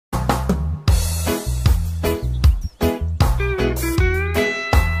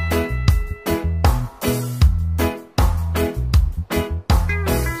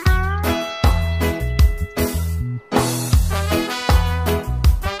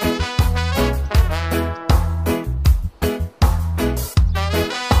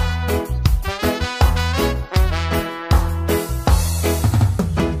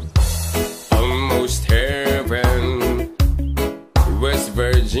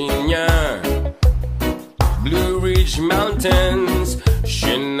Virginia, Blue Ridge Mountains,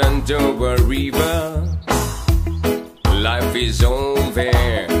 Shenandoah River. Life is old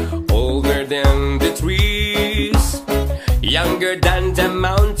there, older than the trees, younger than the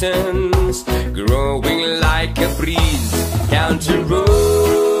mountains, growing like a breeze. Country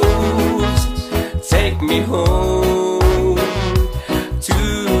roads, take me home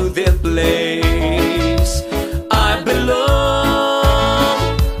to the place I belong,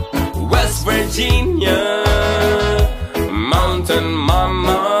 West Virginia, mountain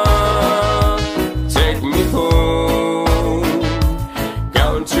mama, take me home,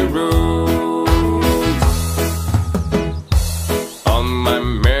 country roads. All my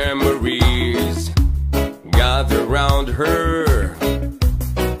memories gather round her,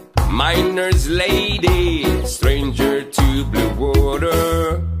 miner's lady, stranger to blue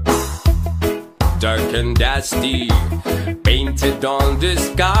water, dark and dusty, painted on the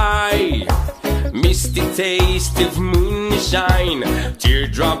sky, misty taste of moonshine,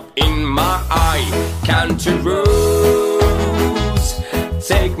 teardrop in my eye. Country roads,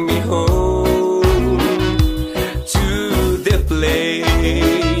 take me home to the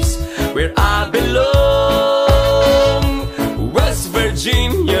place where I belong, West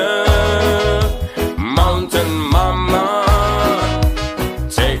Virginia, mountain mama,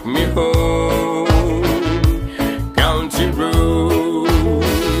 take me home, country roads.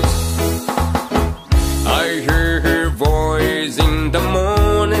 I hear her voice in the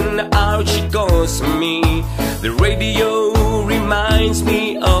morning, out she calls me. The radio reminds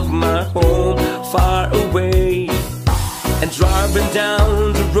me of my home far away. And driving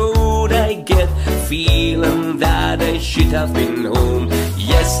down the road I get feeling that I should have been home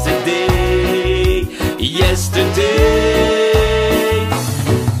yesterday, yesterday.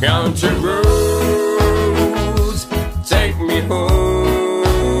 Country roads, take me home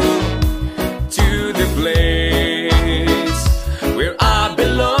to the place where I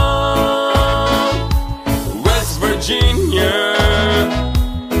belong, West Virginia,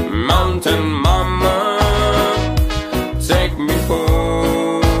 mountain mama, take me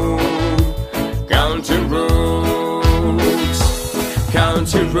home, country roads,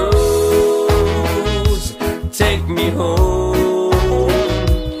 country roads, take me home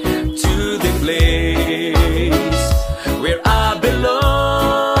to the place where I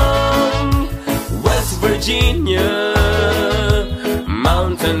belong, West Virginia,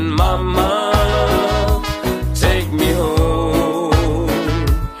 mountain mama, take me home,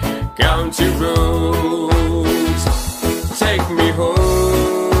 country roads, take me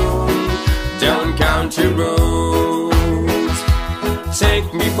home, down country roads,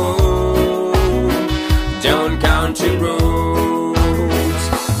 take me home, down country roads.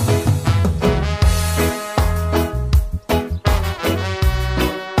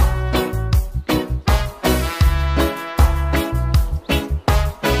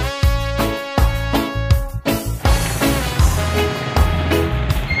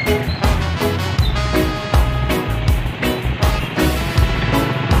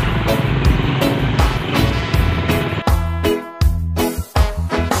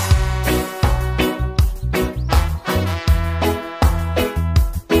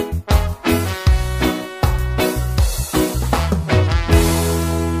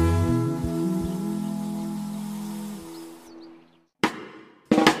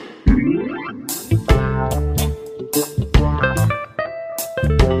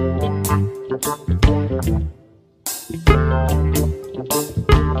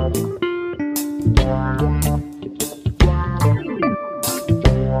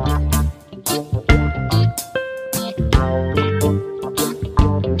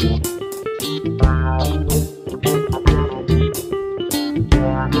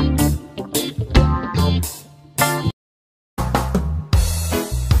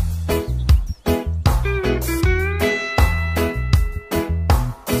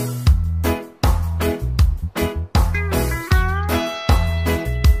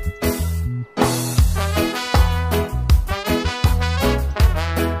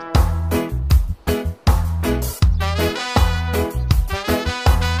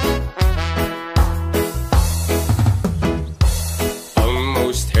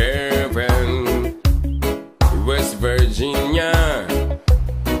 Virginia,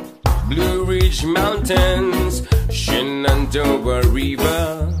 Blue Ridge Mountains, Shenandoah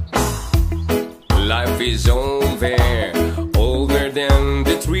River. Life is old there, older than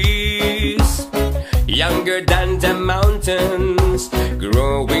the trees, younger than the mountains,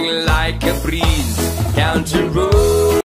 growing like a breeze. Country road.